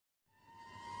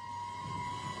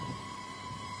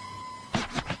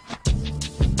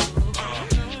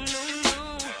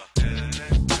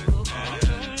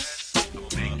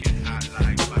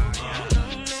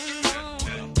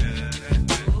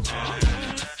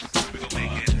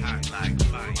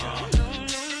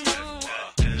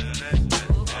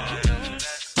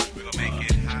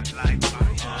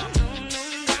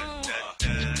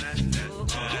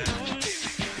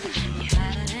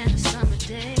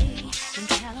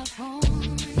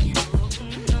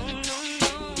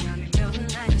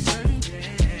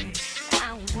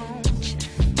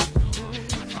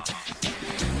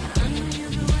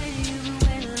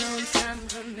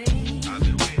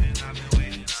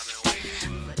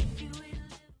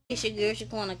It's your girl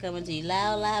Shaquena coming to you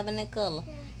loud, live, and in color.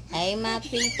 Hey my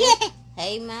people,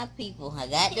 hey my people. I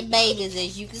got the babies,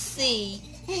 as you can see.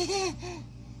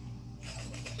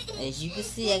 As you can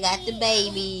see, I got the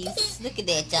babies. Look at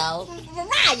that, y'all.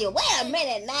 Mariah, wait a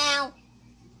minute now.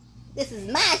 This is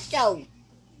my show.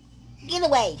 Get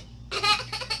away.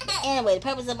 Anyway, the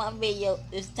purpose of my video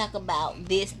is to talk about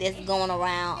this that's going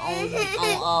around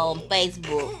on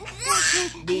Facebook.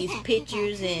 These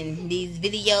pictures and these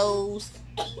videos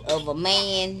of a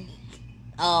man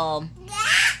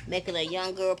making a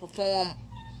young girl perform,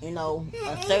 you know,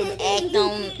 a certain act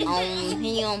on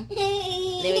him.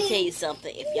 Let me tell you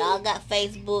something. If y'all got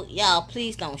Facebook, y'all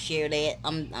please don't share that.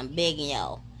 I'm begging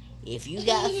y'all. If you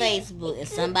got Facebook and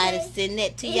somebody's sending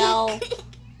that to y'all,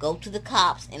 go to the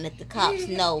cops and let the cops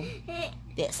know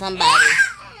that somebody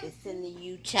is sending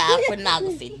you child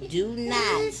pornography. Do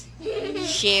not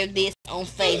share this on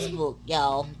Facebook,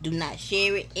 y'all. Do not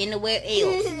share it anywhere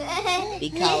else,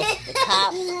 because the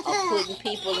cops are putting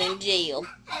people in jail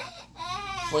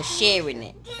for sharing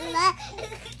it.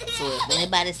 So if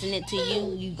anybody send it to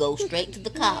you, you go straight to the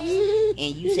cops and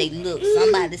you say, look,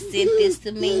 somebody sent this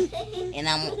to me and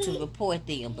I want to report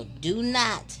them. But do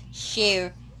not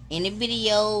share any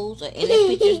videos or any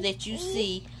pictures that you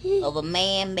see of a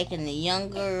man making a young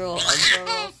girl or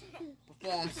girls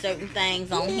perform certain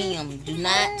things on him. Do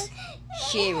not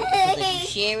share it, because if you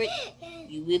share it,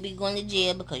 you will be going to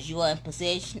jail because you are in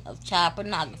possession of child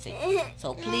pornography.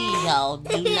 So please, y'all,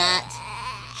 do not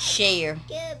share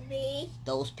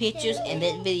those pictures and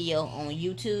that video on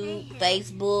YouTube,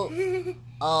 Facebook,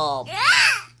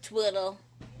 Twitter,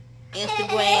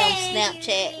 Instagram,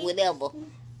 Snapchat, whatever.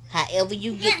 However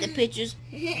you get the pictures,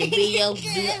 the videos,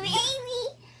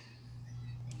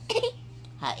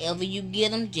 however you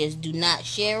get them, just do not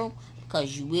share them,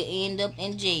 because you will end up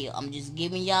in jail. I'm just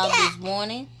giving y'all this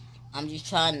warning. I'm just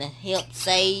trying to help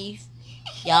save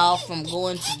y'all from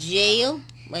going to jail.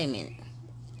 Wait a minute.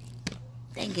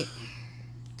 Dang it.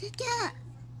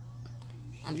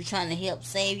 I'm just trying to help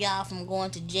save y'all from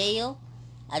going to jail.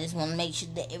 I just want to make sure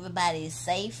that everybody is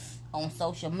safe on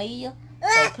social media.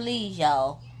 So please,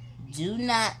 y'all, do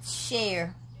not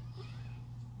share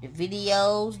the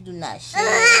videos. Do not share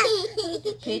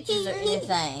the pictures or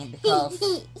anything, because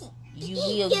you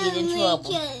will get in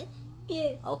trouble.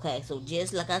 Okay, so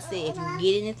just like I said, if you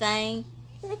get anything,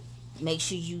 make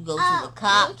sure you go to the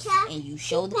cops and you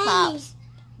show the cops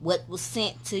what was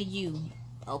sent to you.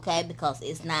 Okay, because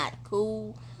it's not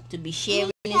cool to be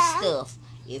sharing this stuff.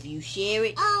 If you share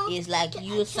it, it's like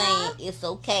you're saying it's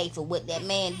okay for what that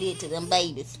man did to them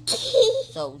babies.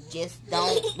 So just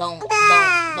don't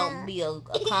be a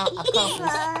accomplice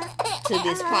to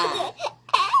this crime.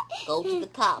 Go to the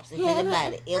cops if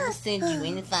anybody ever sends you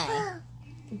anything.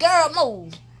 Girl,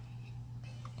 move.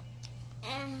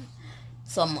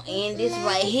 So I'm gonna end this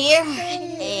right here,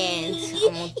 and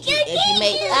I'm gonna,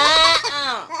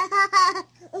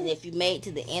 if you made it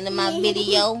to the end of my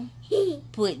video,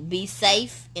 put "be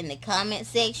safe" in the comment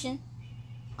section.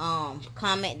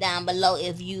 Comment down below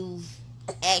if you've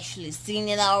actually seen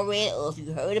it already, or if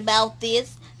you heard about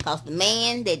this. Cause the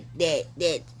man that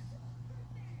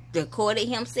recorded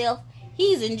himself,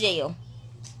 he's in jail.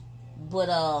 But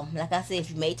like I said, if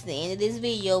you made it to the end of this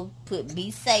video, put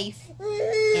 "be safe"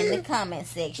 in the comment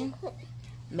section.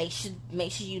 Make sure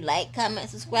you like, comment,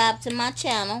 subscribe to my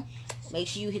channel. Make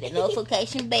sure you hit the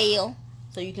notification bell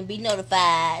so you can be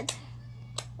notified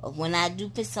of when I do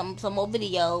put some more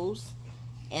videos.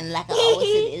 And like I always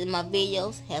say in my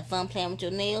videos, have fun playing with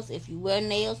your nails if you wear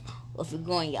nails, or if you're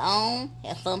growing your own.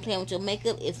 Have fun playing with your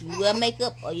makeup if you wear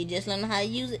makeup, or you just learning how to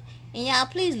use it. And y'all,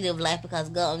 please live life, because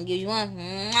God will give you one.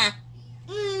 Mwah.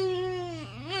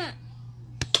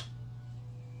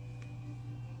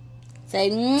 Say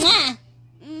mwah.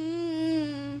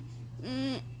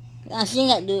 She ain't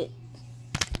got to do it.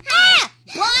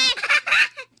 Boy.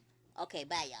 Okay,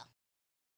 bye, y'all.